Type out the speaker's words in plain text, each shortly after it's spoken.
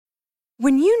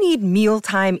When you need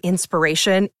mealtime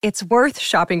inspiration, it's worth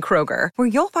shopping Kroger, where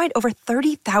you'll find over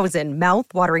 30,000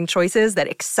 mouth-watering choices that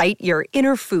excite your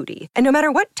inner foodie. And no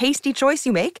matter what tasty choice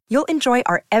you make, you'll enjoy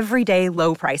our everyday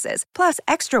low prices, plus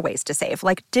extra ways to save,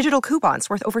 like digital coupons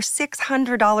worth over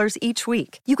 $600 each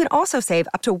week. You can also save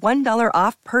up to $1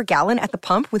 off per gallon at the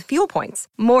pump with fuel points.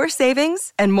 More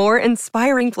savings and more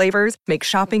inspiring flavors make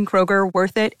shopping Kroger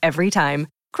worth it every time.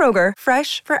 Kroger,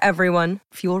 fresh for everyone.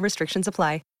 Fuel restrictions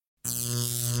apply.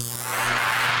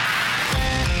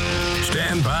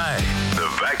 Stand by. The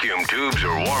vacuum tubes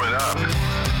are warming up.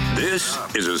 This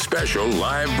is a special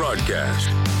live broadcast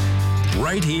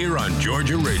right here on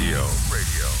Georgia Radio.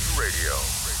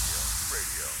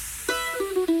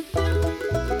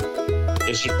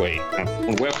 This is Wade. I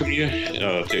want to welcome you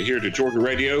to here to Georgia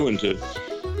Radio and to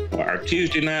our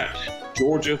Tuesday night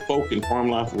Georgia Folk and Farm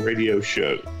Life Radio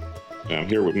show. I'm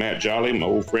here with Matt Jolly, my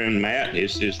old friend Matt.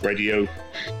 It's his radio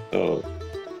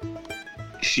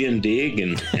shindig,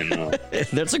 and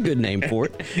that's a good name for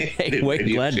it. Hey, Wade,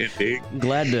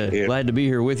 glad to be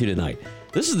here with you tonight.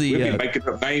 This is the we've been making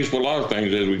up names for a lot of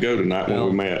things as we go tonight when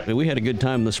we met. We had a good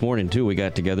time this morning too. We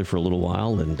got together for a little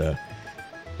while, and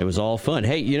it was all fun.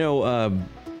 Hey,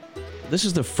 this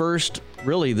is the first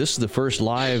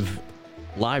live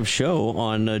show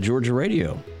on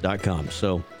GeorgiaRadio.com.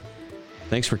 So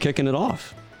thanks for kicking it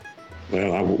off.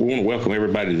 Well, I want to welcome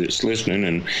everybody that's listening,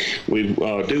 and we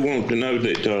do want to know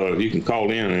that you can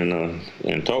call in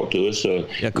and talk to us.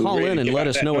 Call in and let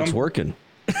us know it's working.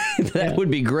 That would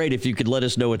be great if you could let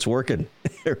us know it's working,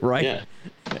 right? Yeah.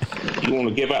 You want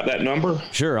to give out that number?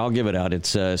 Sure, I'll give it out.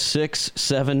 It's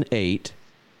 678,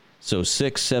 so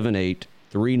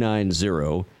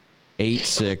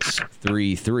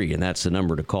 678-390-8633, and that's the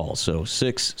number to call. So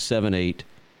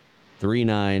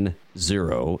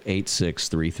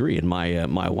 678-390-8633. And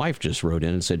my wife just wrote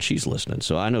in and said she's listening,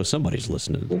 so I know somebody's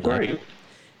listening. Well, great.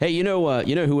 Hey, you know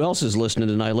who else is listening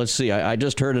tonight? Let's see. I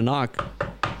just heard a knock.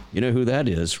 You know who that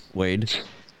is, Wade?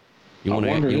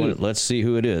 Let's see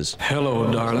who it is. Hello,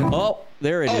 darling. Oh,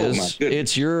 there it is.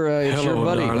 It's your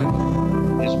buddy. Darling.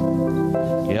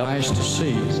 Yep. Nice to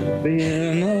see you. It's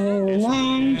been a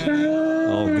long time.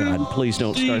 Oh God, please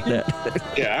don't start that.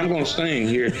 Yeah, I'm going to sing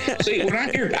here. See, when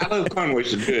I hear I Love Conway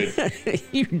so good.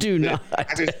 You do not. I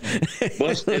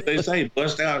just they say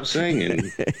bust out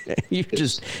singing. You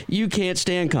can't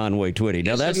stand Conway Twitty.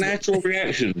 Now that's a natural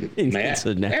reaction, Matt.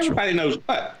 Everybody knows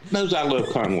I love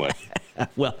Conway.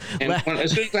 Well,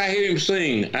 as soon as I hear him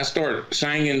sing, I start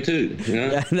singing too. You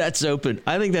know? That's open.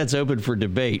 I think that's open for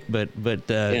debate, but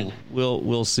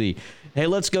we'll see. Hey,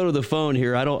 let's go to the phone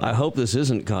here. I hope this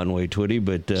isn't Conway Twitty,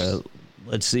 but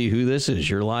let's see who this is.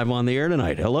 You're live on the air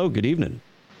tonight. Hello, good evening.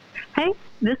 Hey,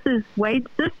 this is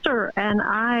Wade's sister, and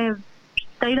I've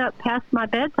stayed up past my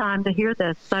bedtime to hear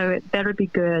this, so it better be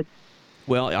good.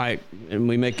 Well, and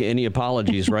we make any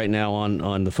apologies right now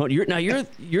on the phone.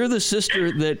 You're the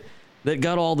sister that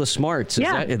got all the smarts.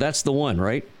 That's the one,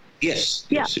 right? Yes.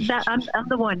 Yeah, I'm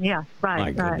the one. Yeah, right.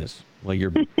 My goodness. Well,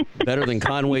 you're better than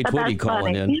Conway Twitty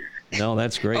calling in. No,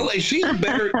 that's great. Oh, she's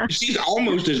better. She's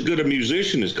almost as good a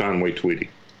musician as Conway Twitty.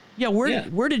 Yeah.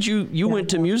 Where did you went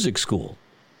to music school?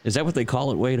 Is that what they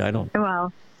call it, Wade? I don't.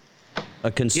 Well,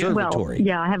 a conservatory.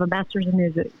 Well, I have a master's in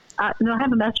music. I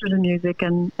have a master's in music,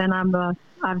 and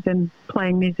I've been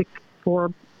playing music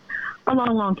for a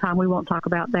long, long time. We won't talk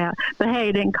about that. But hey,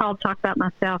 I didn't call to talk about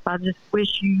myself. I just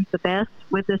wish you the best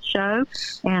with this show,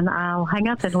 and I'll hang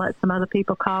up and let some other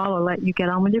people call or let you get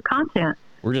on with your content.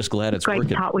 We're just glad it's great working.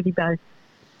 to talk with you both.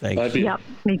 Thank you. Yep,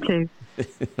 me too.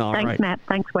 Thanks, right. Matt.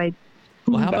 Thanks, Wade.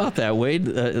 Well, how about that, Wade?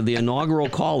 The inaugural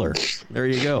caller. There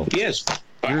you go. Yes.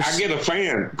 I get a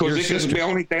fan because it can be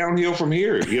only downhill from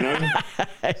here, you know.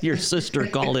 Your sister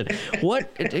called it.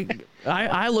 What?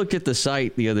 I looked at the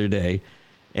site the other day,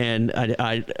 and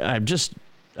I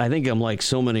think I'm like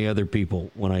so many other people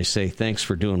when I say thanks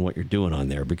for doing what you're doing on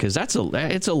there, because it's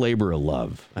a labor of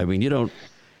love. I mean,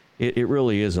 it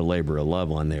really is a labor of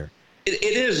love on there. It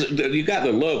is. You got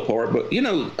the love part, but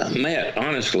Matt,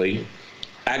 honestly,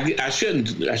 I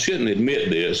shouldn't admit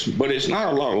this, but it's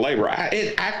not a lot of labor.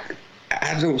 I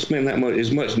don't spend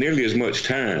nearly as much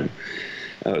time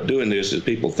doing this as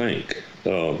people think.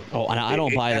 And I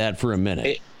don't buy that for a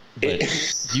minute. But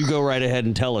you go right ahead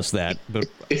and tell us that. But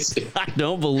I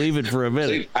don't believe it for a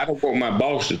minute. See, I don't want my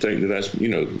boss to think that that's,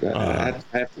 I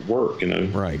have to work,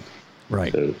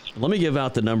 Right. So. Let me give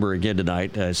out the number again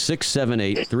tonight,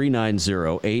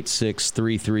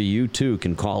 678-390-8633. You, too,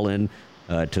 can call in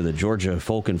to the Georgia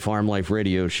Folk and Farm Life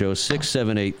Radio Show,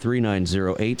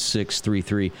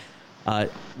 678-390-8633.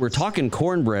 We're talking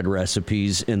cornbread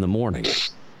recipes in the morning.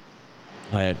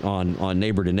 on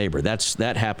Neighbor to Neighbor.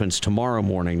 That happens tomorrow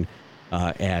morning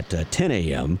at 10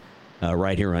 a.m.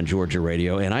 Right here on Georgia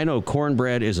Radio. And I know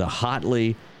cornbread is a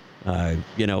hotly,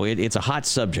 it's a hot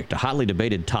subject, a hotly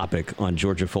debated topic on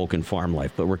Georgia Folk and Farm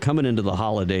Life. But we're coming into the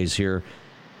holidays here,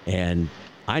 and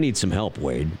I need some help,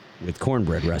 Wade, with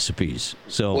cornbread recipes.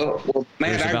 So, well,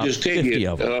 Matt, I just tell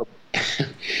you,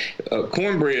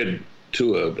 cornbread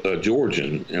to a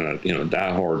Georgian and a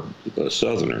diehard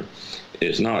Southerner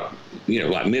is not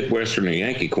like Midwestern and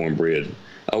Yankee cornbread.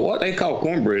 What they call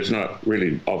cornbread is not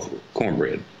really off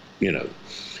cornbread,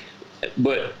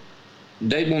 but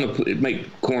they want to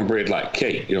make cornbread like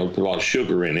cake, put a lot of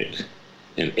sugar in it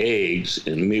and eggs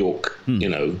and milk,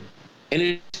 and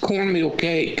it's cornmeal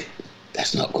cake.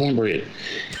 That's not cornbread.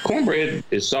 Cornbread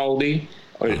is salty,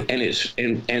 and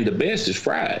the best is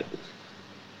fried.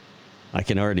 I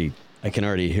can already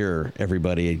hear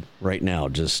everybody right now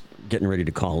just getting ready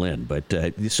to call in. But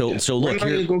so look, we're not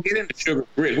even going to get into sugar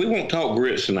grits. We won't talk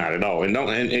grits tonight at all,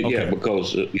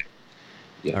 because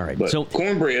all right. But so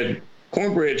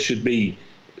cornbread should be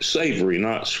savory,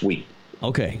 not sweet.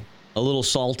 Okay, a little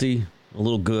salty, a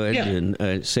little good,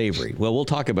 and savory. Well, we'll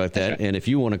talk about that. And if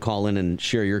you want to call in and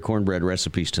share your cornbread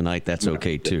recipes tonight, that's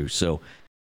okay too. So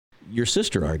your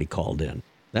sister already called in.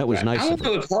 That was nice. I don't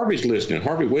know if Harvey's listening.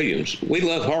 Harvey Williams. We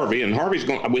love Harvey, and Harvey's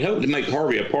going. We hope to make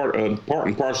Harvey a part and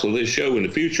parcel of this show in the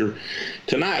future.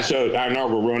 Tonight, so our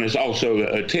inaugural run is also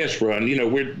a test run.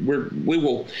 We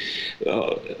will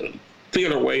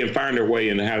feel our way and find our way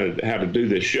into how to do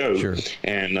this show. Sure.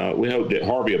 And we hope that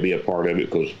Harvey will be a part of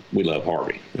it because we love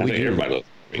Harvey. I think everybody loves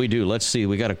Harvey. We do. Let's see.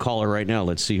 We got a caller right now.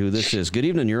 Let's see who this is. Good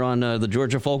evening. You're on the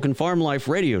Georgia Folk and Farm Life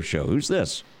radio show. Who's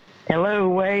this? Hello,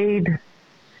 Wade.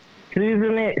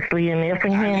 Susan Exley in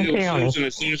Effingham County. Susan,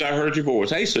 as soon as I heard your voice.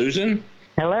 Hey, Susan.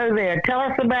 Hello there. Tell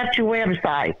us about your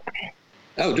website.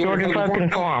 Oh, Georgia Folk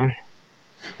and Farm.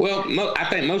 Well, I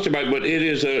think most everybody, but it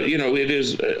is, it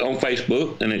is on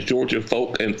Facebook, and it's Georgia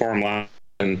Folk and Farm Life.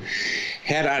 And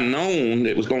had I known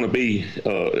it was going to be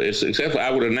successful, I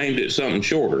would have named it something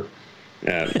shorter.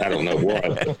 I don't know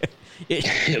why.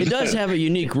 It does have a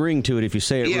unique ring to it if you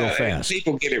say it real fast.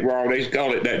 People get it wrong. They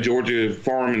call it that Georgia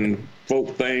Farm and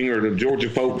Folk thing, or the Georgia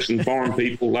Folks and Farm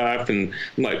People Life, and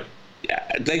I'm like,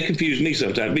 they confuse me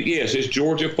sometimes. But yes, it's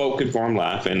Georgia Folk and Farm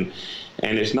Life, and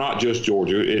it's not just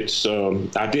Georgia. It's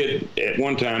I did at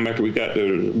one time after we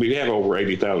have over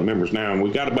 80,000 members now, and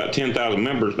we got about 10,000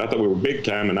 members. I thought we were big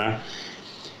time, and I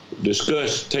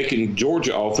discussed taking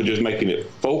Georgia off and just making it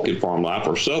Folk and Farm Life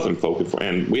or Southern Folk and Farm.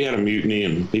 And we had a mutiny,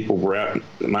 and people were out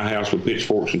at my house with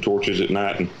pitchforks and torches at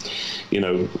night,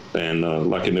 and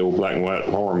like in the old black and white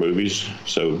horror movies.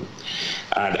 So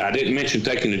I didn't mention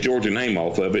taking the Georgia name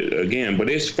off of it again, but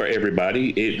it's for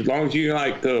everybody. As long as you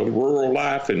like rural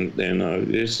life, and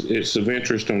it's of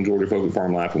interest on Georgia Folk and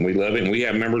Farm Life, and we love it. And we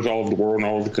have members all over the world and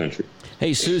all over the country.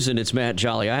 Hey, Susan, it's Matt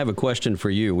Jolly. I have a question for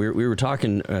you. We were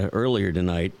talking earlier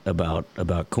tonight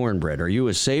about cornbread. Are you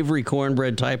a savory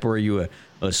cornbread type, or are you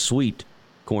a sweet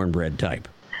cornbread type?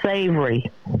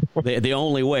 Savory. The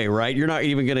only way, right? You're not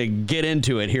even going to get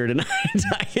into it here tonight.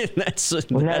 That's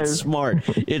smart.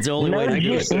 It's the only way to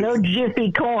do it. No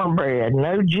jiffy cornbread.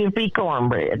 No jiffy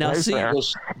cornbread. Now, see,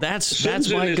 that's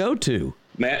my go-to.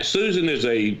 Matt, Susan is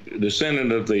a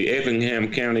descendant of the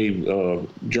Effingham County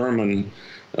German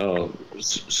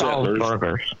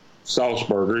settlers,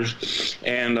 Salzburgers,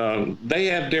 and they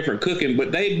have different cooking,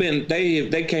 but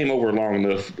they came over long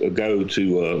enough ago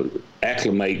to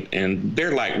acclimate, and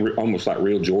they're almost like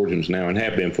real Georgians now, and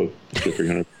have been for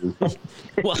 300 years.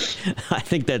 Well, I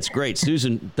think that's great,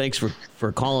 Susan. Thanks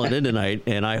for calling in tonight,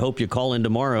 and I hope you call in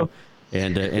tomorrow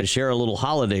and share a little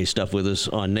holiday stuff with us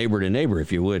on Neighbor to Neighbor,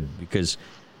 if you would, because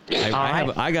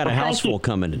I got a house full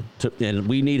coming, and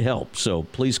we need help. So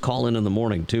please call in the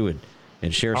morning, too,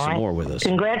 and share some more with us.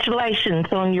 Congratulations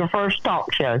on your first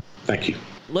talk show. Thank you.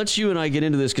 Let's you and I get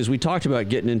into this, because we talked about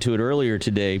getting into it earlier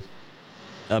today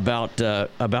about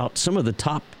some of the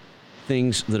top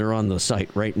things that are on the site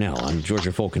right now on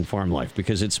Georgia Folk and Farm Life,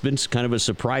 because it's been kind of a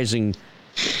surprising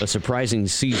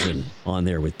season on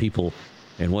there with people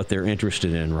and what they're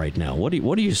interested in right now. What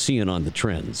are you seeing on the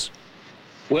trends?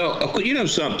 Well,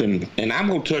 something, and I'm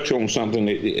going to touch on something,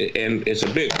 and it's a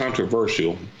bit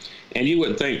controversial, and you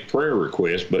wouldn't think prayer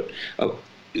requests, but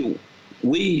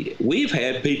we've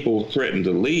had people threaten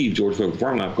to leave Georgia Folk and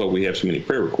Farm Life because we have so many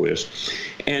prayer requests.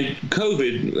 And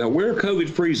COVID, we're a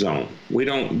COVID-free zone. We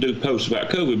don't do posts about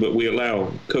COVID, but we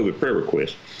allow COVID prayer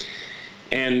requests.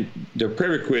 And the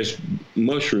prayer requests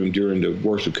mushroomed during the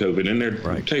worst of COVID, and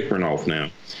they're tapering off now.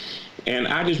 And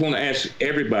I just want to ask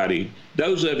everybody,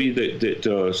 those of you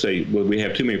that say, well, we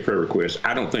have too many prayer requests,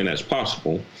 I don't think that's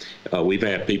possible. We've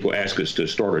had people ask us to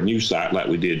start a new site like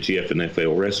we did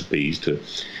GFNFL Recipes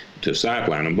to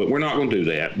sideline them, but we're not going to do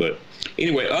that. But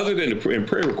anyway, other than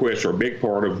prayer requests are a big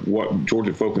part of what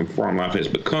Georgia Folk and Farm Life has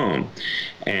become.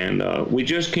 And we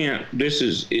just can't, this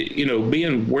is,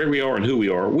 being where we are and who we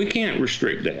are, we can't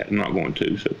restrict that. I'm not going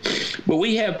to. So, but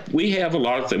we have a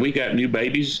lot of things. We got new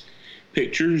babies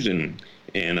pictures, and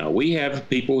we have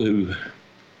people who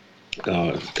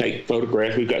take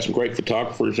photographs. We've got some great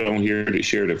photographers on here that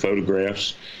share their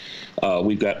photographs.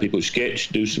 We've got people who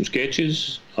do some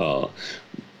sketches.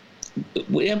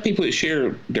 We have people that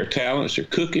share their talents, their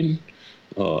cooking.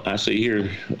 I see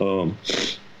here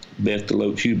Beth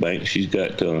Deloach Eubank. She's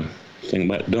got a thing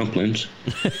about dumplings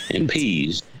and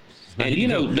peas. And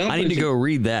dumplings. I need to go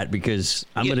read that because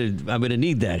I'm gonna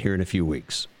need that here in a few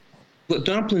weeks. But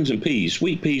dumplings and peas,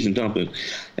 sweet peas and dumplings,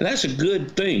 and that's a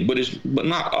good thing. But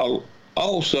not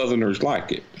all Southerners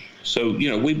like it. So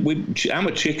I'm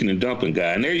a chicken and dumpling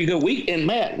guy, and there you go.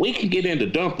 Matt, we can get into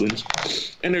dumplings,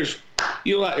 and there's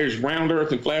round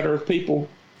earth and flat earth people.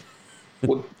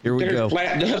 Well, here we go.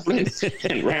 Flat dumplings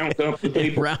and round dumpling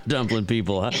people. Round dumpling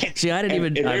people. Huh? See, I've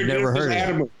never heard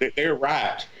of it. They're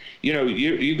right.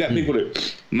 You got people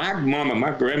that, my mom and my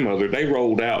grandmother, they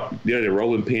rolled out, the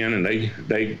rolling pin, and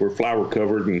they were flour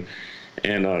covered, and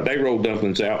they rolled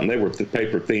dumplings out, and they were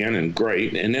paper thin and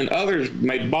great. And then others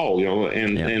made ball,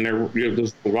 and they're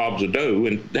those globs of dough,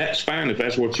 and that's fine if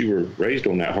that's what you were raised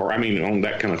on on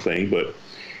that kind of thing. But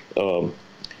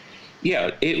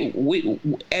we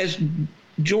as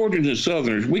Georgians and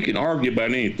Southerners, we can argue about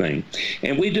anything,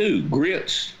 and we do.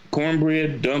 Grits,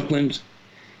 cornbread, dumplings.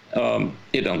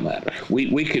 It don't matter.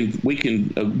 We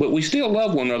can, but we still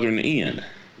love one another in the end.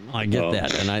 I get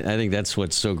that, and I think that's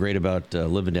what's so great about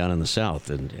living down in the South.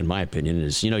 And in my opinion,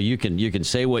 is you can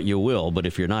say what you will, but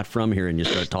if you're not from here and you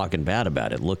start talking bad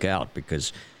about it, look out,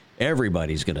 because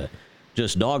everybody's gonna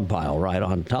just dogpile right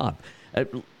on top.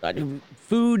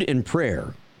 Food and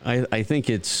prayer, I think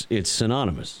it's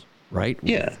synonymous, right?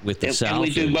 Yeah, with the South. And we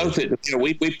do both.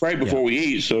 We pray before we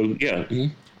eat. So yeah. Mm-hmm.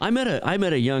 I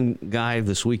met a young guy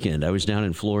this weekend. I was down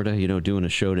in Florida, doing a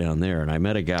show down there, and I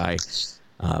met a guy.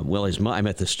 I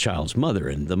met this child's mother,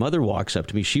 and the mother walks up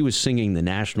to me. She was singing the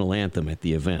national anthem at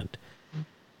the event,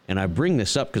 and I bring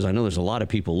this up because I know there's a lot of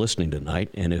people listening tonight.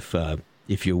 And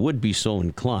if you would be so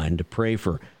inclined to pray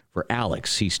for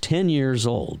Alex, he's 10 years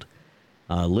old,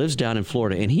 lives down in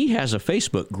Florida, and he has a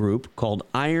Facebook group called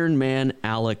Iron Man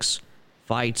Alex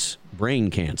Fights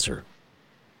Brain Cancer.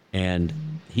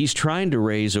 And he's trying to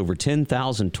raise over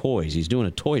 10,000 toys. He's doing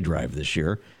a toy drive this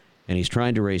year, and he's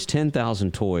trying to raise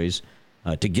 10,000 toys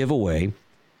to give away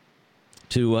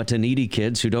to needy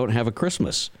kids who don't have a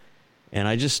Christmas. And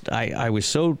I was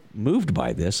so moved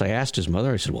by this. I asked his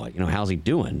mother, I said, well, how's he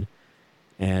doing?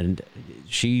 And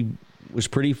she was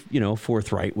pretty,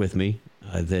 forthright with me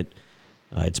that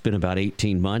it's been about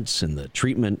 18 months, and the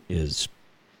treatment is,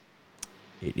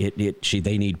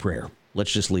 they need prayer.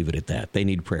 Let's just leave it at that. They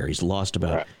need prayer. He's lost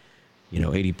about,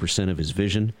 80% of his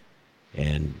vision,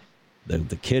 and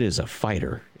the kid is a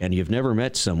fighter. And you've never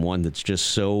met someone that's just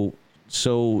so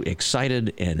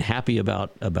excited and happy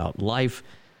about life.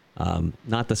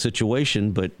 Not the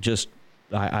situation, but just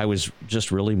I was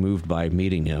just really moved by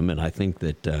meeting him, and I think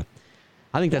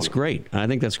that's great. I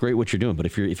think that's great what you're doing. But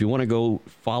if you want to go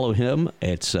follow him,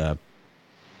 it's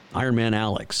Iron Man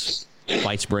Alex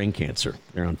Fights Brain Cancer.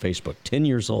 They're on Facebook. 10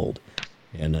 years old,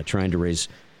 and trying to raise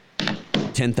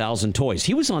 10,000 toys.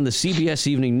 He was on the CBS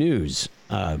Evening News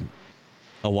a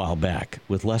while back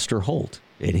with Lester Holt,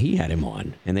 and he had him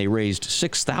on, and they raised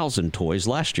 6,000 toys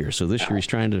last year. So this year he's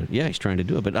trying to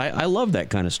do it. But I love that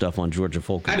kind of stuff on Georgia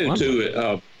Folk. I do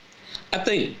too. I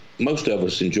think most of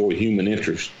us enjoy human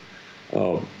interest.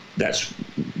 I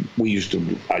used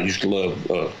to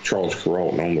love Charles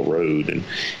Carlton on the road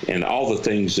and all the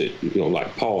things that,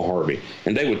 like Paul Harvey,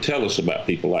 and they would tell us about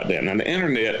people like that. Now the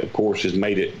internet, of course, has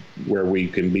made it where we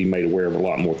can be made aware of a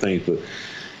lot more things, but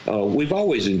we've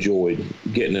always enjoyed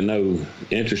getting to know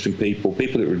interesting people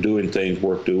that were doing things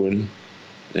worth doing,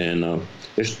 and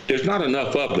there's not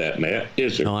enough of that, Matt,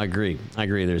 is there? No, I agree.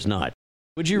 There's not.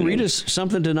 Would you read us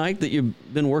something tonight that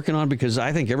you've been working on? Because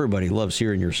I think everybody loves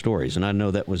hearing your stories, and I know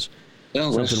that was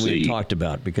something we talked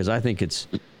about, because I think it's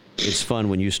fun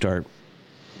when you start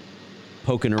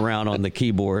poking around on the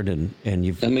keyboard and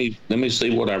you've... Let me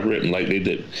see what I've written lately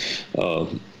that...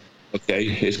 Okay,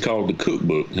 it's called The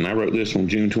Cookbook, and I wrote this on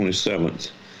June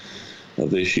 27th of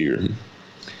this year.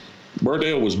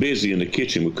 Burdell was busy in the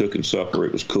kitchen with cooking supper.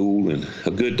 It was cool and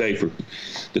a good day for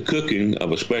the cooking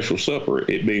of a special supper,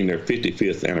 it being their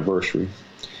 55th anniversary.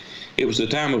 It was the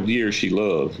time of year she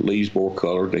loved. Leaves bore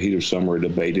color, the heat of summer had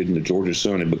abated, and the Georgia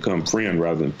sun had become friend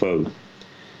rather than foe.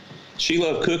 She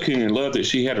loved cooking and loved that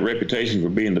she had a reputation for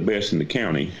being the best in the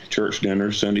county. Church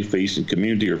dinners, Sunday feasts, and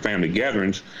community or family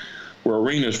gatherings were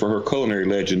arenas for her culinary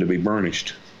legend to be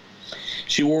burnished.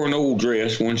 She wore an old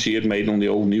dress, one she had made on the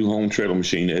old new home treadle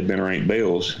machine that had been her Aunt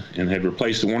Belle's, and had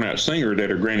replaced the worn-out Singer that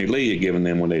her Granny Lee had given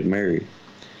them when they'd married.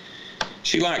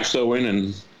 She liked sewing,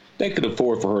 and they could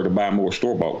afford for her to buy more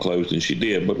store-bought clothes than she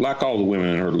did, but like all the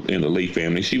women in the Lee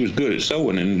family, she was good at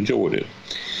sewing and enjoyed it.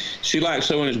 She liked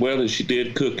sewing as well as she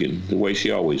did cooking, the way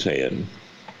she always had.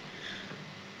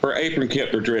 Her apron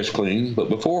kept her dress clean, but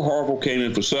before Harville came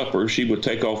in for supper, she would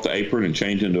take off the apron and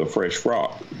change into a fresh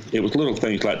frock. It was little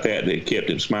things like that that kept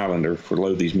him smiling at her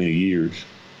for these many years.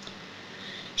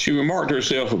 She remarked to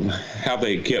herself of how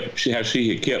both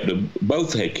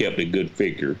had kept a good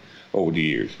figure over the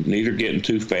years, neither getting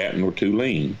too fat nor too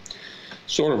lean.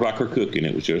 Sort of like her cooking,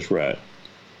 it was just right.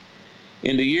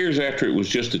 In the years after it was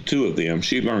just the two of them,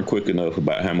 she learned quick enough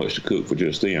about how much to cook for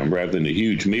just them, rather than the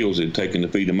huge meals it had taken to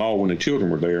feed them all when the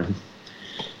children were there.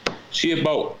 She had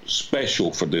bought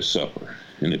special for this supper,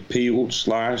 and it peeled,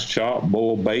 sliced, chopped,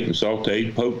 boiled, baked, and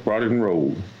sauteed, poked, prodded, and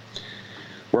rolled.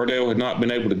 Burdell had not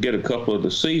been able to get a couple of the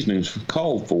seasonings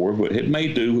called for, but had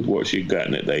made do with what she'd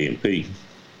gotten at the A&P.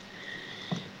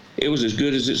 It was as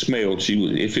good as it smelled.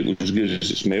 If it was as good as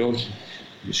it smelled,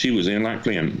 she was in like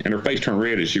Flynn, and her face turned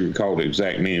red as she recalled the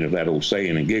exact meaning of that old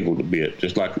saying and giggled a bit,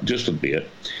 just a bit,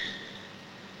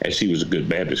 as she was a good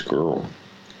Baptist girl.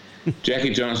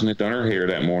 Jackie Johnson had done her hair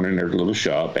that morning in her little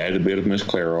shop, added a bit of Miss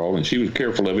Clairol, and she was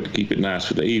careful of it to keep it nice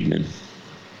for the evening.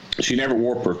 She never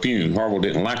wore perfume. Harville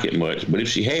didn't like it much, but if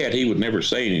she had, he would never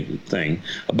say anything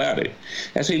about it,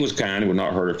 as he was kind and would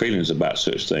not hurt her feelings about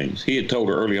such things. He had told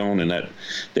her early on that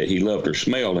he loved her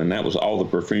smell, and that was all the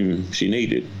perfume she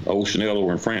needed. Old Chanel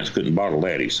over in France couldn't bottle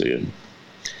that, he said.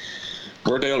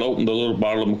 Burdell opened a little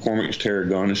bottle of McCormick's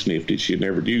Tarragon and sniffed it. She had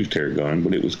never used Tarragon,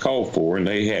 but it was called for, and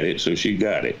they had it, so she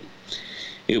got it.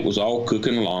 It was all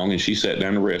cooking along, and she sat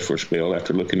down to rest for a spell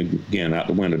after looking again out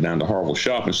the window down to Harville's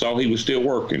shop and saw he was still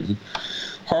working.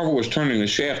 Harville was turning the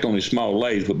shaft on his small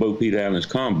lathe with Bo Peep Allen's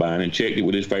combine and checked it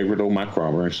with his favorite old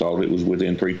micrometer and saw that it was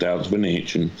within 3/1000 of an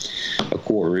inch and a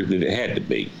quarter that it had to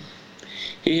be.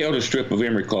 He held a strip of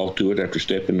emery cloth to it after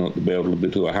stepping up the belt a little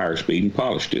bit to a higher speed and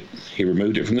polished it. He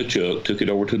removed it from the chuck, took it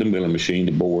over to the milling machine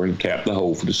to bore and cap the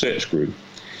hole for the set screw.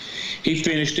 He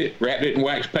finished it, wrapped it in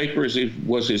wax paper as it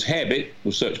was his habit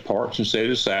with such parts, and set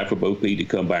it aside for Bo Peep to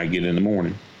come by and get in the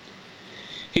morning.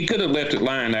 He could have left it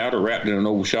lying out or wrapped it in an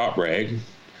old shop rag.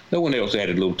 No one else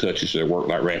added little touches to their work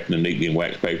like wrapping it neatly in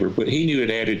wax paper, but he knew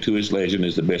it added to his legend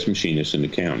as the best machinist in the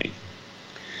county.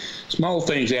 Small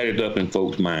things added up in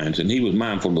folks' minds, and he was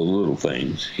mindful of the little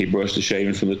things. He brushed the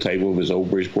shavings from the table of his old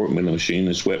Bridgeport milling machine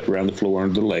and swept around the floor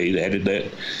under the lathe,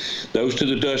 added those to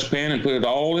the dustpan, and put it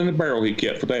all in the barrel he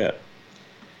kept for that.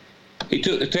 He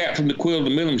took the tap from the quill of the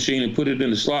milling machine and put it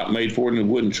in the slot made for it in a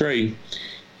wooden tray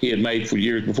he had made for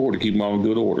years before to keep them all in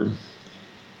good order.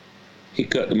 He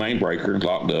cut the main breaker and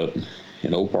locked up,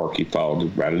 and old Parky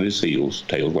followed right at his heels,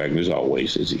 tails wagging as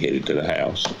always, as he headed to the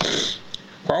house.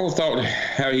 Harville thought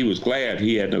how he was glad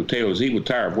he had no tail, as he was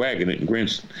tired of wagging it, and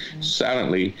grinned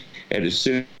silently at his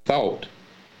silly thought.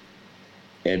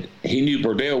 And he knew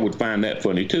Burdell would find that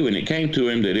funny too, and it came to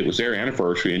him that it was their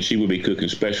anniversary and she would be cooking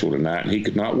special tonight, and he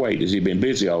could not wait, as he'd been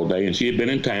busy all day and she had been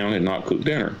in town and not cooked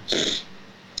dinner.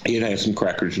 He had had some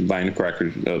crackers and vine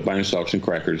sausage and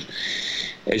crackers,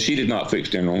 as she did not fix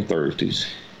dinner on Thursdays.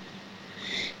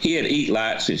 He had eat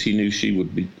light since he knew she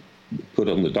would be put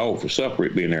on the dog for supper,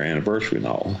 it being their anniversary and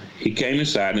all. He came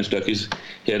inside and stuck his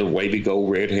head of wavy gold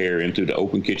red hair into the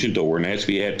open kitchen door and asked if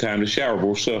he had time to shower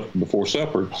before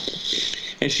supper.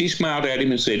 And she smiled at him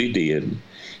and said he did.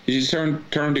 As he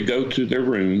turned to go to their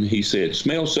room, he said,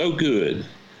 "Smells so good."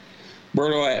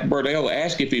 Burdell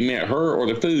asked if he meant her or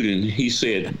the food, and he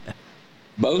said,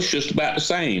 "Both's just about the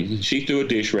same." She threw a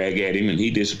dish rag at him, and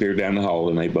he disappeared down the hall,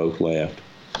 and they both laughed.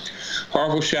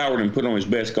 Harville showered and put on his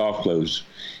best golf clothes.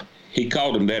 He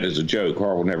called him that as a joke.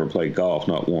 Harville never played golf,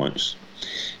 not once.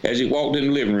 As he walked in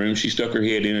the living room, she stuck her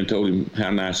head in and told him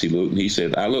how nice he looked, and he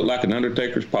said, "I look like an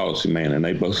Undertaker's policy man," and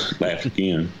they both laughed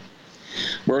again.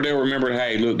 Burdell remembered how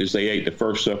he looked as they ate the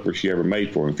first supper she ever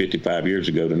made for him 55 years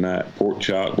ago tonight: pork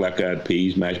chop, black-eyed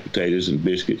peas, mashed potatoes, and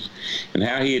biscuits, and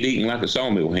how he had eaten like a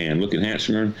sawmill hand, looking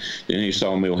handsomer than any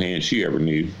sawmill hand she ever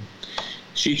knew.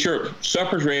 She chirped,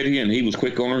 "Supper's ready," and he was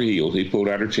quick on her heels. He pulled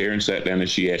out her chair and sat down as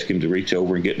she asked him to reach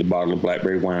over and get the bottle of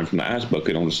blackberry wine from the ice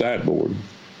bucket on the sideboard.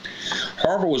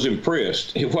 Harville was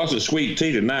impressed. It wasn't sweet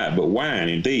tea tonight, but wine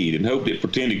indeed, and hoped it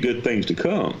portended good things to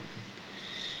come.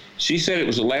 She said it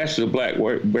was the last of the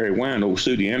blackberry wine old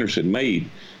Sudie Anderson made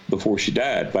before she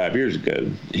died 5 years ago.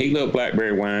 He loved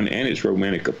blackberry wine and its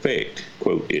romantic effect.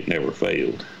 Quote, "It never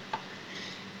failed."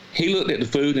 He looked at the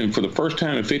food, and for the first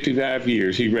time in 55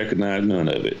 years, he recognized none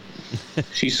of it.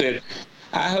 She said,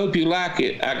 "I hope you like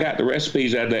it. I got the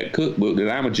recipes out of that cookbook that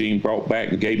Imogene brought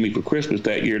back and gave me for Christmas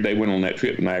that year they went on that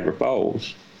trip to Niagara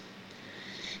Falls."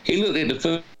 He looked at the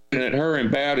food and at her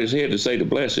and bowed his head to say the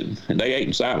blessed, and they ate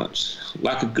in silence.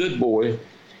 Like a good boy,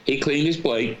 he cleaned his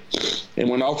plate, and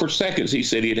when offered seconds, he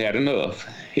said he had had enough.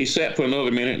 He sat for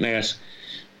another minute and asked,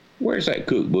 "Where's that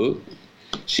cookbook?"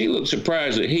 She looked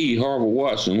surprised that he, Harville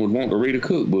Watson, would want to read a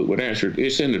cookbook, but answered,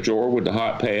 "It's in the drawer with the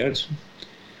hot pads."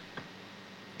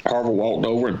 Harville walked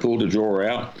over and pulled the drawer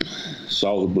out,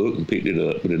 saw the book and picked it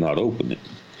up, but did not open it.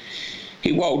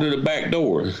 He walked to the back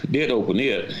door, did open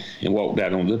it, and walked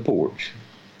out onto the porch.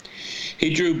 He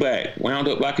drew back, wound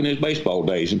up like in his baseball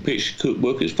days, and pitched the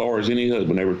cookbook as far as any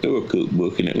husband ever threw a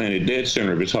cookbook, and it landed dead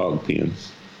center of his hog pen.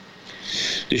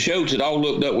 The Schultz had all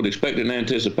looked up with expectant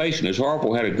anticipation, as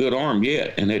Harville had a good arm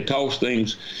yet and had tossed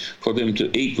things for them to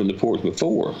eat from the porch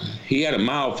before. He had a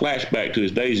mild flashback to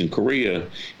his days in Korea,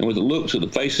 and with the looks of the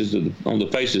faces on the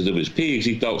faces of his pigs,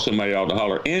 he thought somebody ought to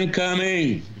holler,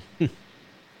 "Incoming!"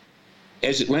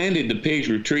 As it landed, the pigs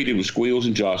retreated with squeals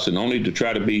and jostling, only to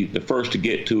try to be the first to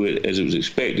get to it, as it was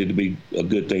expected to be a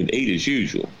good thing to eat as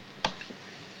usual.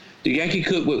 The Yankee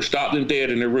cookbook stopped them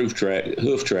dead in their hoof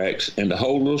tracks, and the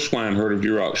whole little swineherd of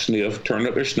Duroc sniffed, turned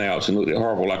up their snouts, and looked at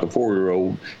Harville like a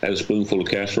 4-year-old at a spoonful of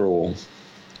castor oil.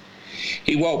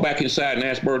 He walked back inside and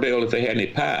asked Burdell if they had any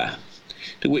pie,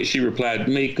 to which she replied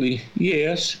meekly,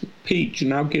 "Yes, peach,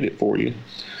 and I'll get it for you."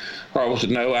 Harville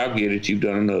said, "No, I'll get it. You've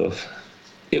done enough."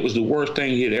 It was the worst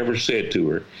thing he had ever said to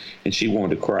her, and she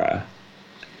wanted to cry.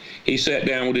 He sat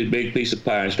down with his big piece of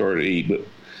pie and started to eat, but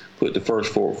put the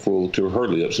first forkful to her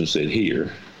lips and said,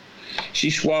 "Here." She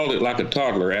swallowed it like a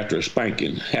toddler after a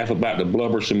spanking, half about to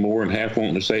blubber some more and half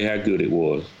wanting to say how good it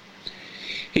was.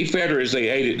 He fed her as they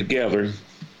ate it together.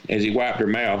 As he wiped her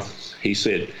mouth, he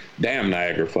said, "Damn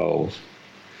Niagara Falls."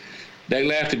 They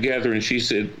laughed together, and she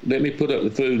said, "Let me put up the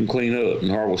food and clean up."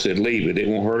 And Harville said, "Leave it. It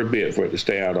won't hurt a bit for it to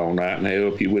stay out all night, and I'll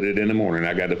help you with it in the morning.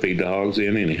 I got to feed the hogs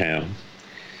in anyhow."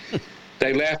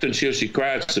 They laughed until she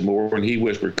cried some more, and he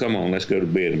whispered, "Come on, let's go to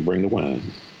bed and bring the wine."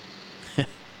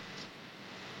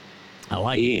 I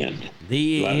like the it. end.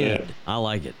 The like end. that. I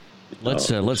like it. Let's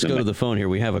go to the phone here.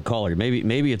 We have a caller.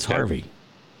 Maybe it's Harvey.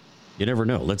 You never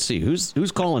know. Let's see who's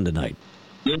calling tonight.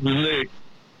 This is Nick.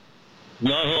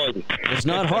 Not Harvey. It's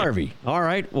not Harvey. All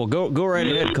right. Well, go right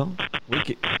ahead. Call.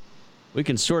 We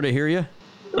can sort of hear you.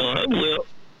 Well,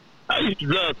 I used to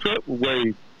drive truck with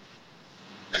Wade.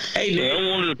 Hey, Nick. I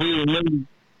wondered if you remember.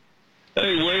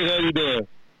 Hey, Wade, how you doing?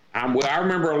 I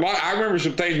remember a lot. I remember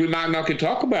some things we might not can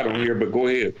talk about on here, but go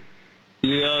ahead.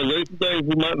 Yeah, there's some things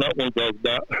we might not want to talk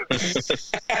about.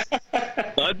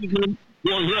 I just want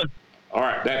to. All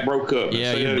right, that broke up.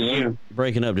 Yeah, Say that again.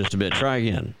 Breaking up just a bit. Try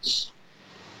again.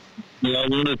 Yeah, I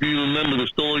wonder if you remember the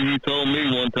story you told me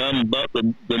one time about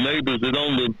the neighbors that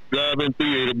owned the drive-in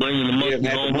theater bringing the monkeys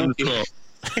home in the truck.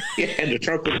 Yeah, in the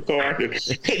trunk of the car.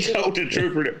 He told the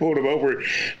trooper that pulled him over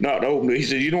not to open it. He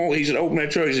said, he said, "Open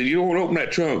that trunk." He said, "You don't want to open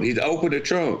that trunk." He said, "Open the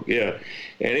trunk." Yeah.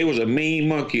 And it was a mean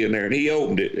monkey in there, and he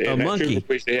opened it. And a monkey?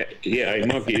 Yeah, a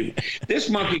monkey. This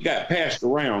monkey got passed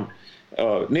around.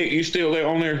 Nick, you still there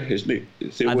on there? Is Nick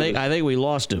still with us? I think we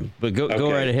lost him, but go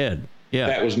right ahead. Yeah.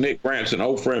 That was Nick Branson,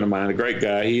 old friend of mine, a great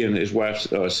guy. He and his wife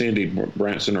Cindy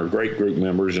Branson are great group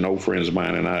members and old friends of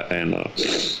mine.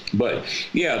 But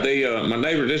yeah, they my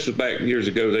neighbor. This was back years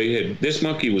ago. They had this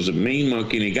monkey was a mean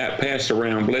monkey, and he got passed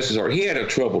around. Bless his heart. He had a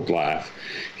troubled life.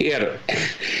 He had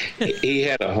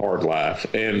a hard life,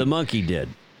 and the monkey did.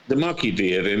 The monkey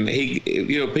did, and he,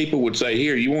 people would say,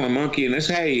 "Here, you want a monkey?" And they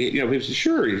say, "Hey, people say,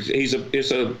 sure,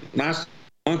 it's a nice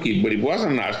monkey," but he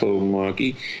wasn't a nice little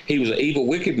monkey. He was an evil,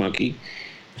 wicked monkey.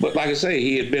 But like I say,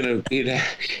 he'd had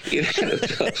a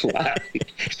tough life,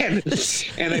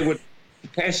 and they would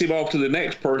pass him off to the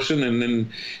next person, and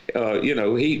then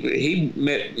he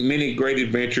met many great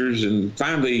adventures, and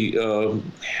finally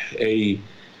a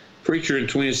preacher in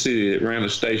Twin City that ran a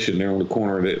station there on the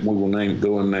corner that we will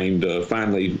go unnamed.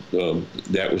 Finally,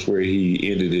 that was where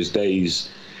he ended his days.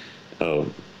 The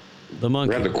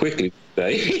monkey. Rather quickly.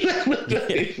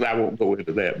 I won't go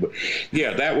into that, but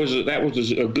yeah, that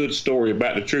was a good story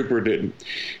about the trooper that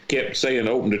kept saying,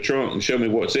 "Open the trunk and show me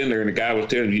what's in there," and the guy was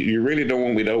telling you really don't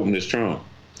want me to open this trunk.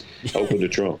 Open the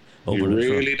trunk. You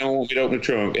really don't want me to open the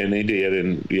trunk, and they did,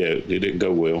 and yeah, it didn't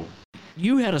go well.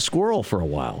 You had a squirrel for a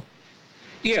while.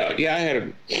 Yeah,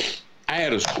 I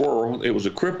had a squirrel. It was a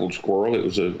crippled squirrel. It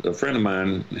was a friend of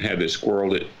mine had this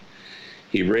squirrel that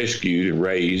he rescued and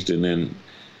raised, and then,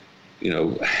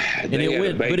 and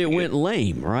it went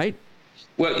lame, right?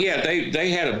 Well, yeah,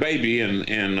 they had a baby and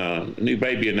a new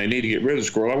baby, and they need to get rid of the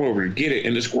squirrel. I went over to get it,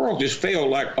 and the squirrel just fell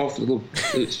like off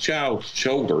its child's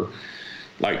shoulder,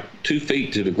 like 2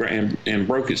 feet to the ground, and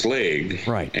broke its leg.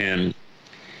 Right. And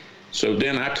so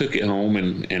then I took it home,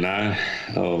 and I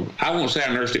won't say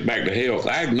I nursed it back to health.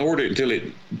 I ignored it until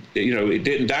it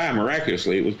didn't die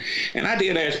miraculously. And I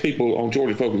did ask people on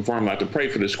Georgia Folk and Farm Life to pray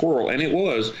for the squirrel, and it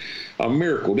was a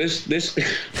miracle. This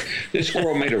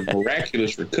squirrel made a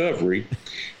miraculous recovery,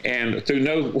 and through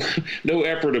no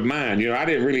effort of mine. I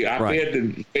didn't really. I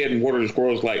fed and watered the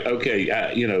squirrels like, okay,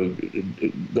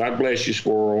 God bless you,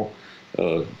 squirrel.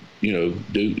 Do.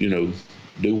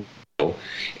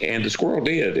 And the squirrel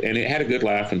did, and it had a good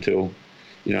life until,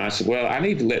 I said, well, I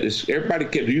need to let this. Everybody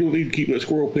you need to keep that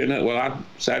squirrel pen up. Well, I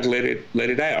decided to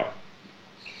let it out,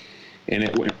 and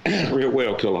it went real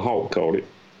well till a hawk caught it.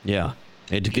 Yeah,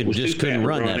 it just couldn't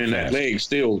run that fast. That leg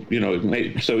still,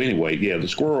 so anyway, yeah, the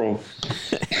squirrel.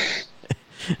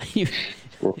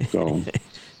 Squirrel's gone.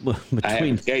 I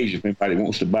have a cage. If anybody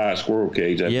wants to buy a squirrel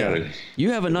cage, you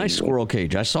have a nice squirrel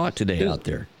cage. I saw it today out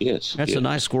there. Yes, that's a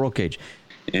nice squirrel cage.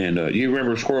 And you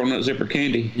remember Squirrel Nut Zipper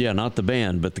Candy? Yeah, not the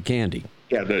band, but the candy.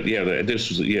 Yeah, this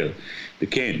was the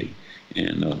candy,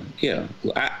 and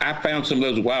I found some of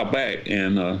those a while back,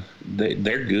 and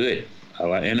they're good.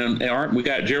 And we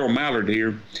got Gerald Mallard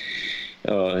here.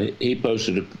 He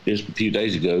posted this a few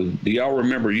days ago. Do y'all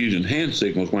remember using hand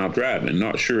signals while driving?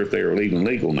 Not sure if they are even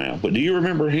legal now, but do you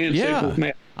remember hand signals,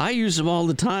 Matt? I use them all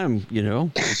the time,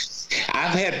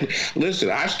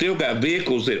 I still got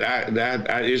vehicles that I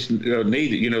just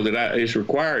need, it's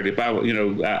required. If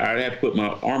I'd have to put my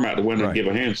arm out the window and give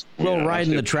a hand signal. Well,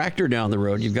 riding the tractor down the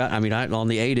road, on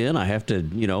the 8N, I have to,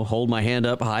 hold my hand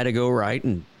up high to go right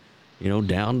and,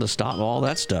 down to stop, all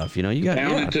that stuff. You got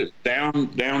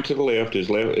down to the left is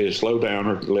slow down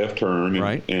or left turn,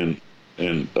 and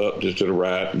up just to the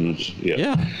right, and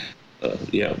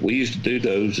we used to do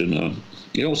those, and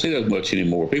you don't see those much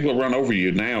anymore. People will run over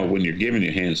you now when you're giving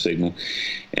your hand signal,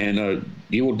 and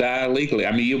you will die illegally.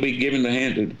 You'll be giving the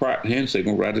hand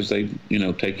signal right as they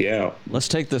take you out. Let's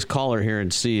take this caller here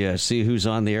and see who's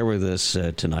on the air with us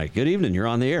tonight. Good evening. You're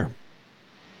on the air.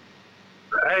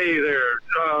 Hey there,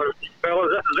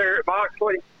 fellas. This is Eric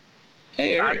Moxley.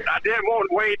 Hey, Eric. I didn't want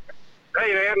to wait.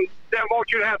 Hey, man, didn't want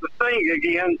you to have to sing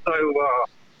again, so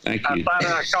thank you. I thought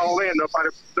I'd call in.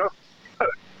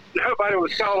 Nobody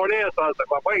was calling in, so I was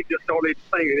like, well, wait, just don't need to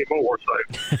sing anymore. So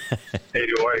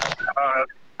anyway, I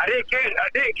didn't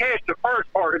catch the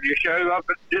first part of your show.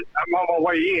 I'm on my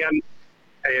way in,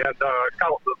 and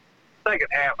caught the second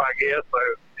half, I guess. So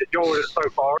enjoyed it so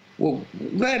far. Well,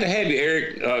 glad to have you,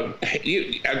 Eric.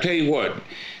 I tell you what,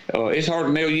 it's hard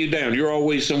to nail you down. You're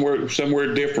always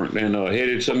somewhere different and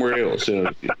headed somewhere else.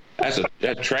 That's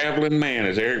that traveling man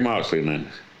is Eric Moxley, man.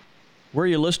 Where are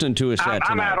you listening to us at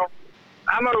tonight?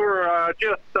 I'm over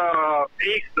just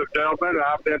east of Dublin.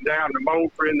 I've been down to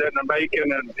Moultrie and then to Macon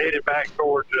and headed back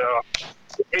towards the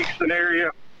Hickson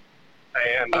area.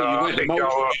 And you went to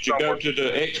Moultrie? Did you go to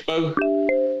the expo?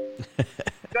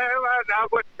 No, I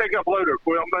went to pick up loader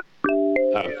equipment.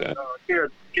 Okay. And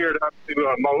geared up to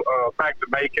back to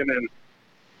Macon and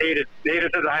headed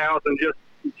to the house and just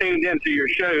tuned into your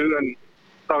show and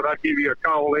thought I'd give you a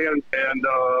call in and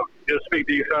just speak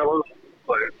to you fellas.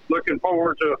 So looking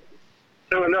forward to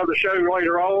another show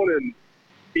later on and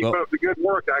keep up the good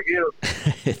work, I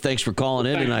guess. Thanks for calling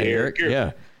in tonight, Eric.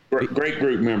 Yeah. Great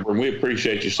group member, and we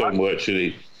appreciate you so much.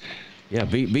 Yeah,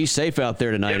 be safe out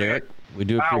there tonight, Eric. We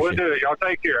do appreciate it. We'll do it. Y'all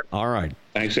take care. All right.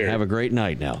 Thanks, Eric. Have a great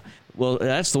night now. Well,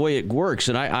 that's the way it works,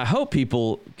 and I hope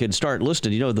people can start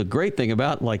listening. The great thing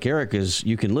about, like Eric, is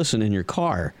you can listen in your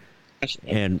car,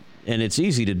 and it's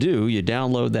easy to do. You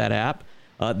download that app.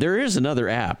 There is another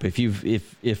app.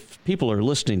 If people are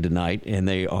listening tonight and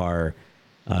they are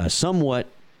somewhat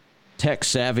tech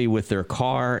savvy with their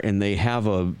car and they have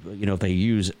they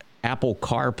use Apple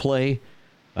CarPlay,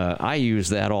 I use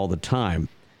that all the time.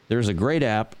 There's a great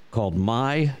app called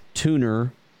My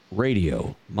Tuner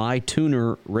Radio,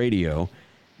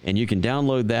 and you can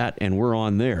download that, and we're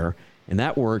on there, and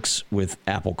that works with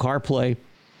Apple CarPlay,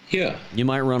 Yeah. You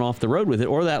might run off the road with it,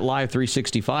 or that Live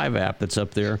 365 app that's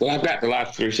up there. Well, I've got the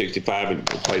Live 365 and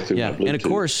play through my Bluetooth. And of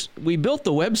course, we built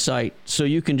the website so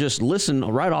you can just listen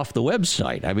right off the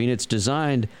website. I mean, it's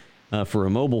designed for a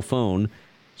mobile phone,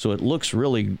 so it looks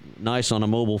really nice on a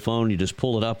mobile phone. You just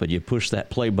pull it up and you push that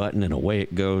play button, and away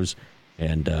it goes.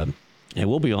 And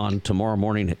we'll be on tomorrow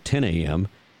morning at 10 a.m.,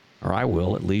 or I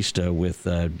will, at least, with...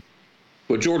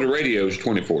 Well, Georgia Radio is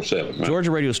 24/7, right?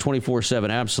 Georgia Radio is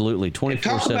 24/7, absolutely, 24/7.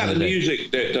 Talk about the music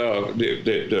that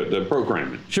the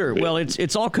programming. Sure. Well,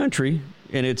 it's all country,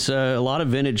 and it's a lot of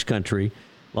vintage country,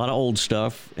 a lot of old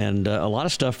stuff, and a lot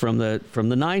of stuff from the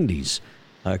 90s,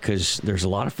 because there's a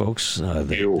lot of folks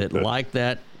that like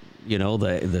that, the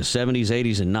 70s,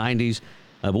 80s, and 90s.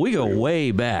 But we go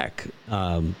way back.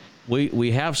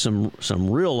 We have some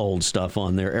real old stuff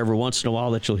on there every once in a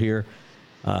while that you'll hear.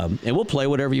 And we'll play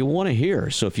whatever you want to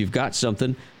hear. So if you've got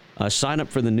something, sign up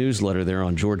for the newsletter there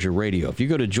on Georgia Radio. If you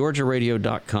go to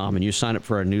georgiaradio.com and you sign up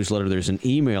for our newsletter, there's an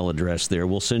email address there.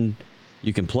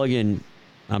 You can plug in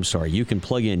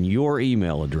your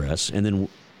email address, and then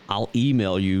I'll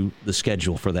email you the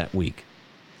schedule for that week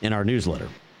in our newsletter.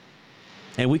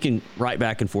 And we can write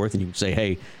back and forth, and you can say,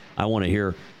 hey, I want to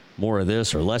hear more of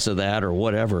this or less of that or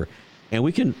whatever. And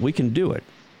we can do it.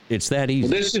 It's that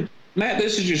easy. Well, Matt,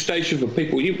 this is your station for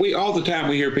people. We all the time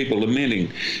we hear people lamenting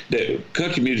that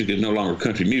country music is no longer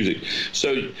country music.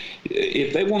 So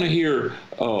if they want to hear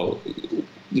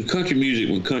the country music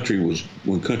when country was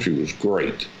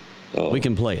great, we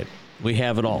can play it. We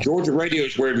have it all. Georgia Radio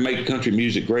is where to make country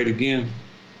music great again.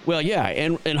 Well, yeah,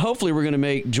 and hopefully we're going to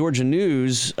make Georgia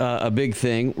News a big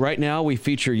thing. Right now we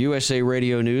feature USA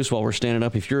Radio News while we're standing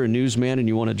up. If you're a newsman and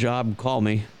you want a job, call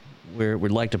me.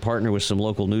 We'd like to partner with some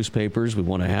local newspapers. We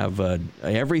want to have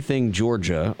everything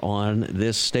Georgia on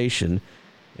this station,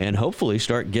 and hopefully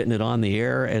start getting it on the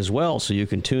air as well, so you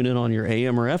can tune in on your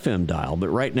AM or FM dial. But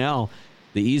right now,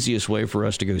 the easiest way for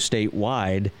us to go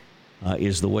statewide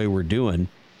is the way we're doing.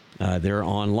 They're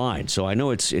online. So I know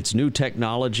it's new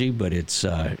technology, but it's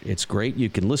great. You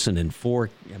can listen in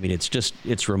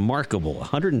it's remarkable.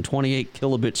 128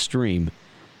 kilobit stream.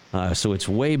 So it's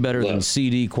way better than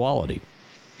CD quality.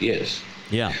 Yes.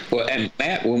 Yeah. Well, and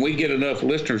Matt, when we get enough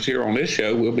listeners here on this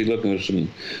show, we'll be looking at some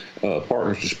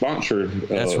partners to sponsor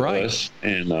That's right. us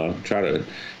and try to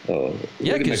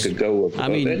really make a go of.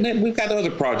 And then we've got other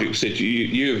projects that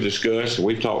you have discussed,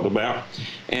 we've talked about,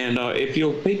 and if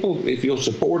you'll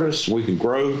support us, we can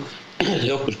grow,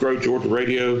 help us grow Georgia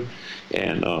Radio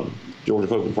and Georgia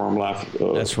Folk and Farm Life.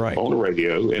 That's right. On the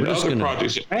radio and other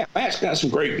projects. Matt's got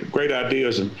some great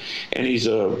ideas, and he's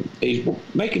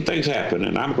making things happen,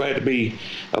 and I'm glad to be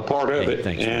a part of it.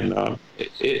 Thanks, and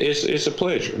it's a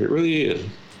pleasure. It really is.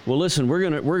 Well, listen,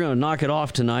 we're gonna knock it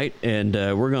off tonight, and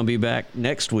we're gonna be back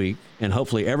next week, and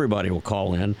hopefully everybody will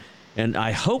call in, and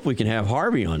I hope we can have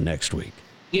Harvey on next week.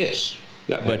 Yes.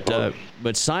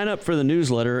 But sign up for the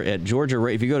newsletter at Georgia.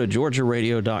 If you go to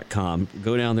georgiaradio.com,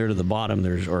 go down there to the bottom.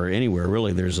 There's a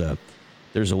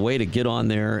way to get on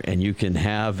there, and you can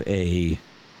have a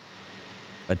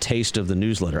taste of the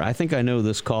newsletter. I think I know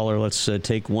this caller. Let's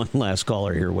take one last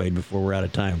caller here, Wade, before we're out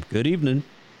of time. Good evening.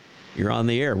 You're on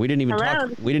the air. We didn't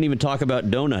even talk about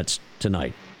donuts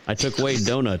tonight. I took Wade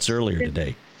donuts earlier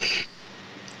today.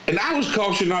 And I was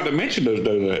cautioned not to mention those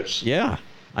donuts. Yeah,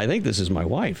 I think this is my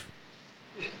wife.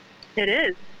 It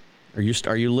is.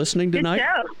 Are you listening tonight? Good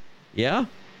show. Yeah?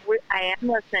 I am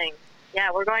listening.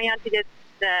 Yeah, we're going out to get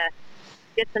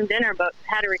some dinner, but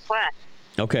had a request.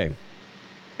 Okay.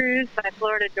 Cruise by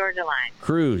Florida Georgia Line.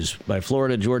 Cruise by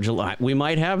Florida Georgia Line. We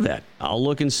might have that. I'll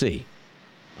look and see.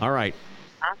 All right.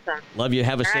 Awesome. Love you.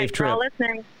 Have a safe trip. We're all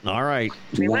listening. All right.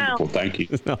 We Wonderful. will. Thank you.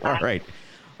 All right.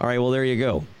 All right. Well, there you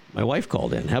go. My wife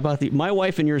called in. How about my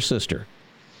wife and your sister?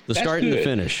 The That's start and good. the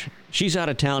finish. She's out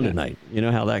of town tonight. You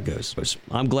know how that goes.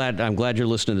 I'm glad you're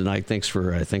listening tonight. Thanks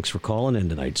for calling in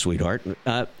tonight, sweetheart.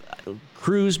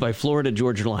 Cruise by Florida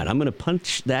Georgia Line. I'm going to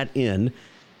punch that in,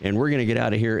 and we're going to get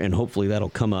out of here, and hopefully that'll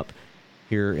come up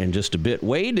here in just a bit.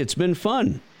 Wade, it's been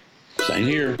fun. Same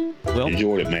here. Well,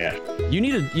 enjoyed it, Matt. You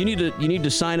need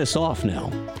to sign us off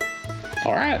now.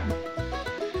 All right.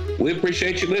 We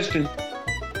appreciate you listening.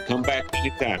 Come back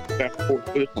anytime. Back and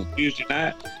forth with us on Tuesday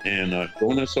night, and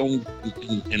join us on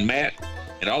and Matt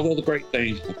and all the other great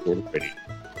things on Florida Radio.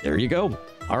 There you go.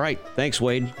 All right. Thanks,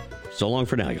 Wade. So long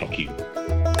for now, y'all. Thank you.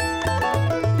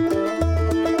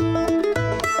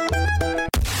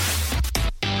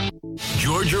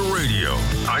 Georgia Radio.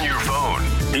 On your phone,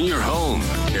 in your home,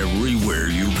 everywhere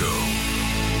you go.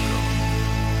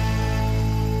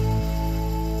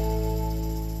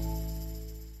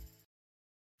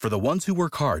 For the ones who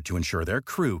work hard to ensure their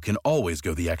crew can always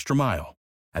go the extra mile,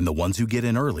 and the ones who get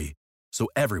in early so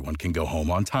everyone can go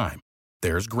home on time.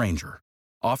 There's Grainger,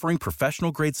 offering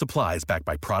professional-grade supplies backed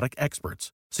by product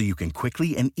experts so you can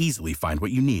quickly and easily find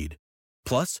what you need.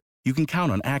 Plus, you can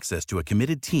count on access to a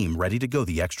committed team ready to go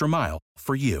the extra mile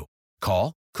for you.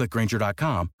 Call, click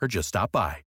Grainger.com, or just stop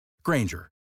by. Grainger,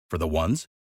 for the ones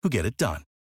who get it done.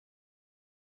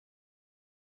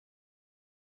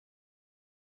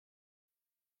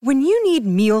 When you need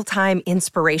mealtime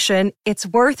inspiration, it's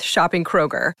worth shopping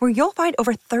Kroger, where you'll find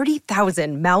over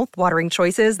 30,000 mouth-watering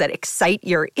choices that excite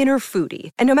your inner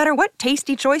foodie. And no matter what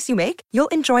tasty choice you make, you'll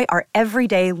enjoy our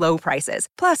everyday low prices,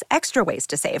 plus extra ways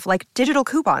to save, like digital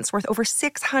coupons worth over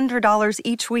 $600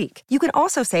 each week. You can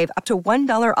also save up to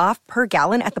 $1 off per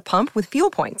gallon at the pump with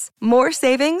fuel points. More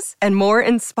savings and more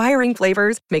inspiring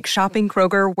flavors make shopping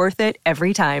Kroger worth it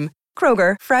every time.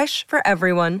 Kroger, fresh for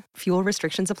everyone. Fuel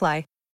restrictions apply.